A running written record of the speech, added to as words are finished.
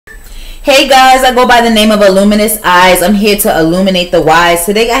Hey guys, I go by the name of Luminous Eyes. I'm here to illuminate the wise.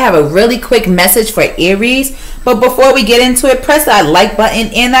 Today I have a really quick message for Aries. But before we get into it, press that like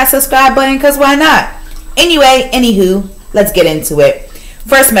button and that subscribe button, because why not? Anywho, let's get into it.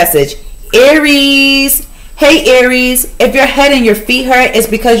 First message, Aries. Hey Aries, if your head and your feet hurt, it's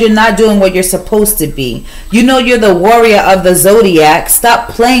because you're not doing what you're supposed to be. You know you're the warrior of the zodiac. Stop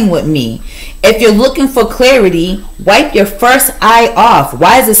playing with me. If you're looking for clarity, wipe your first eye off.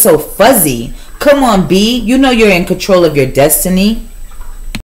 Why is it so fuzzy? Come on, B. You know you're in control of your destiny.